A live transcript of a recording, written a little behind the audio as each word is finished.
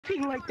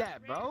Ping like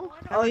that, bro.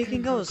 Oh, you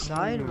can go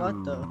aside?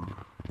 What the?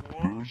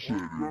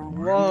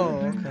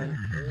 Whoa, okay.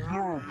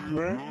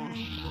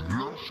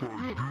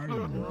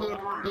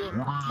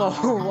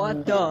 Oh,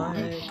 what the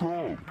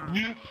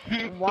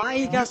heck? Why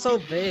he got so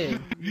big?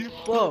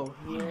 Whoa.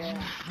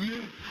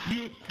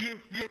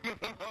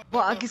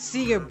 Well, I can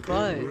see your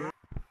butt.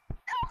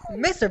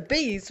 Mr.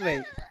 Beast,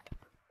 wait.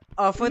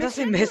 Oh, I thought that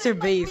said Mr.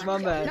 Beast, my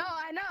bad. No,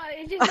 I know.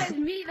 It just says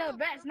me the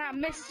best, not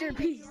Mr.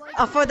 Beast.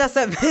 I thought that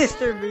said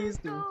Mr.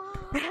 Beast, dude.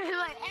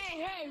 Like,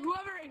 hey,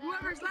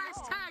 whoever's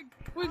last tag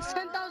wins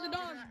 $10,000.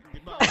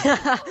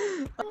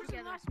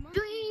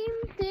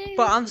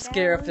 But I'm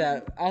scared of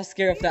that. I'm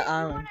scared of that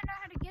island.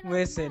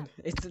 Listen,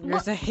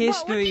 there's a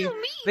history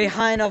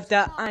behind of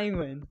that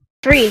island.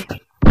 3.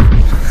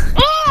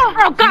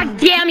 Oh, god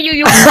damn you,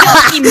 you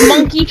filthy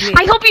monkey!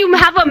 I hope you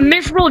have a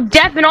miserable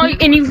death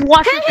and you've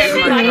watched this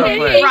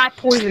rat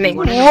poisoning.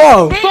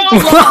 Whoa!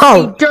 Whoa!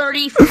 You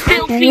dirty,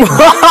 filthy,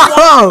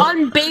 Whoa!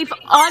 unbathed,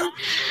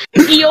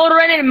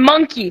 undeodorant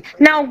monkey.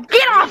 Now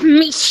get off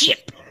me,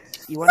 ship!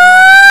 You wanna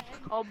know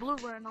Oh, blue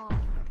and all.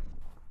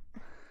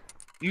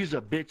 Use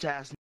a bitch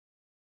ass.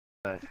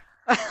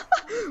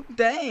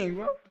 Dang,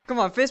 bro. Come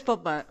on, fist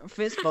bump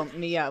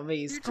me at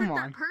least. Come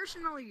on.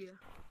 Personally.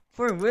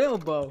 For real,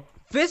 bro.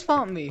 Fist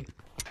bump me.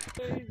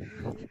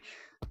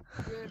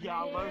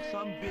 Y'all are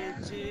some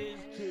bitches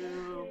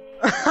too.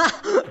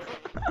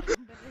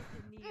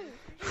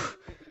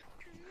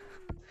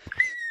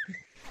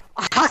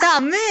 I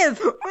got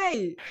missed.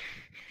 Wait.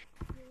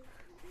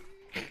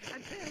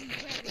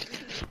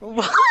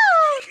 What?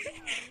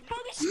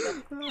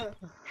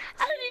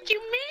 How did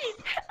you miss?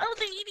 I was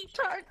eating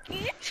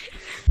target.